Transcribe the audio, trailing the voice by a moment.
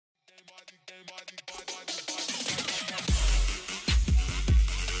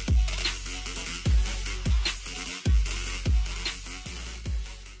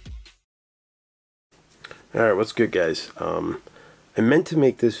Alright, what's good, guys? I meant to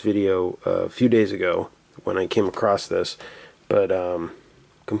make this video a few days ago when I came across this, but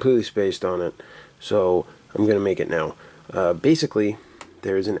completely spaced on it, so I'm going to make it now. Basically,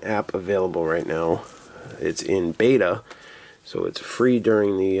 there's an app available right now. It's in beta, so it's free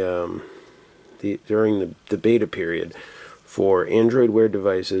during the beta period for Android Wear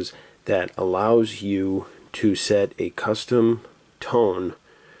devices that allows you to set a custom tone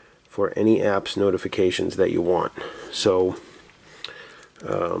for any app's notifications that you want. So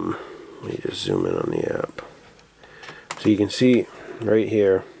let me just zoom in on the app. So you can see right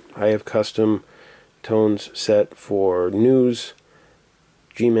here I have custom tones set for news,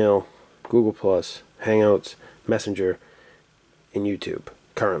 Gmail, Google+, Hangouts, Messenger, and YouTube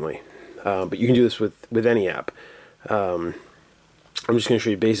currently. But you can do this with any app. I'm just going to show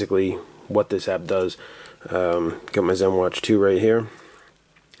you basically what this app does. Got my ZenWatch 2 right here.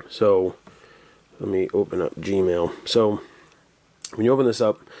 So let me open up Gmail. So when you open this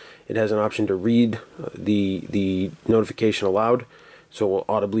up, it has an option to read the notification aloud. So it will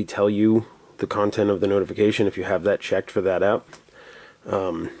audibly tell you the content of the notification if you have that checked for that app.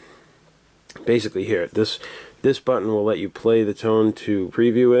 Basically here, this button will let you play the tone to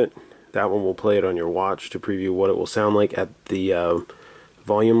preview it. That one will play it on your watch to preview what it will sound like at the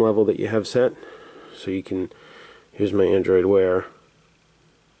volume level that you have set. So you can, here's my Android Wear.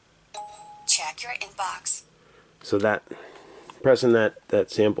 Check your inbox. So that, pressing that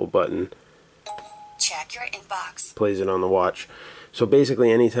sample button, check your inbox, plays it on the watch. So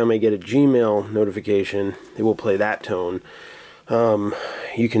basically anytime I get a Gmail notification, it will play that tone.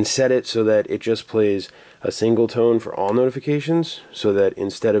 You can set it so that it just plays a single tone for all notifications, so that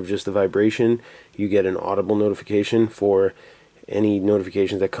instead of just the vibration, you get an audible notification for any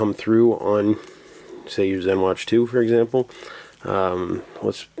notifications that come through on, say, your ZenWatch 2, for example.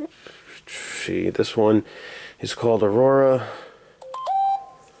 Let's see, this one is called Aurora.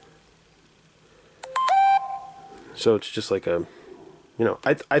 So it's just like a, you know,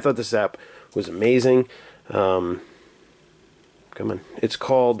 I thought this app was amazing. Come on, it's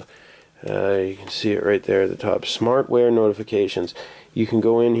called, you can see it right there at the top, Smart Wear Notifications. You can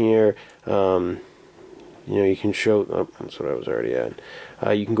go in here, you know, you can show, oh, that's what I was already at.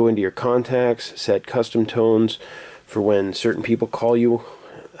 You can go into your contacts, set custom tones for when certain people call you,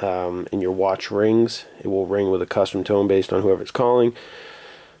 and your watch rings. It will ring with a custom tone based on whoever's calling.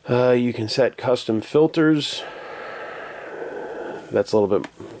 You can set custom filters. That's a little bit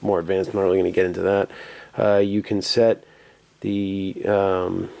more advanced. I'm not really going to get into that. You can set the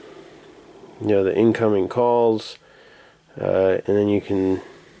you know, the incoming calls, and then you can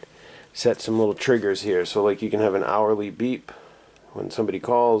set some little triggers here. So like you can have an hourly beep when somebody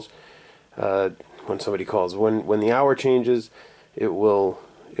calls. When the hour changes, it will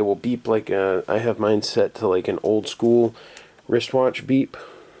beep like I have mine set to like an old school wristwatch beep.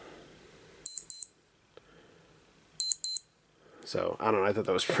 So I don't know, I thought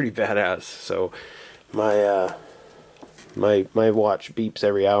that was pretty badass. So my my watch beeps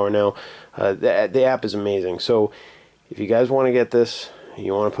every hour now. The app is amazing. So if you guys want to get this,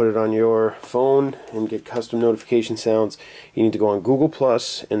 you want to put it on your phone and get custom notification sounds, you need to go on Google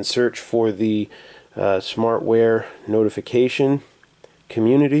Plus and search for the Smart Wear notification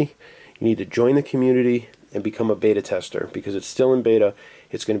community. You need to join the community and become a beta tester, because it's still in beta.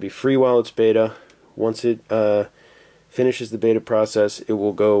 It's going to be free while it's beta. Once it finishes the beta process, it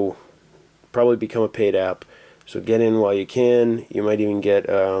will go probably become a paid app. So get in while you can. You might even get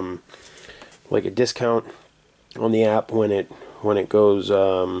like a discount on the app when it goes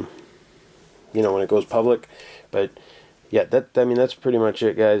you know, when it goes public. But yeah, I mean that's pretty much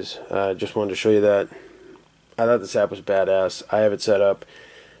it, guys. Just wanted to show you that. I thought this app was badass. I have it set up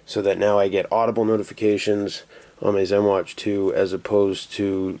so that now I get audible notifications on my ZenWatch 2 as opposed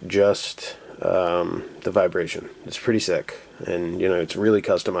to just the vibration. It's pretty sick, and you know, it's really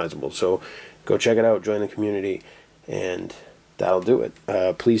customizable. So go check it out, join the community, and that'll do it.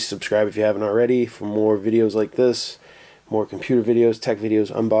 Please subscribe if you haven't already for more videos like this, more computer videos, tech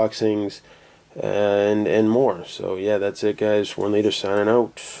videos, unboxings, and more. So yeah, that's it, guys. One Leader signing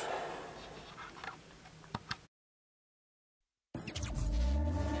out.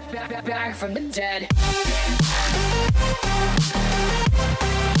 Back from the dead.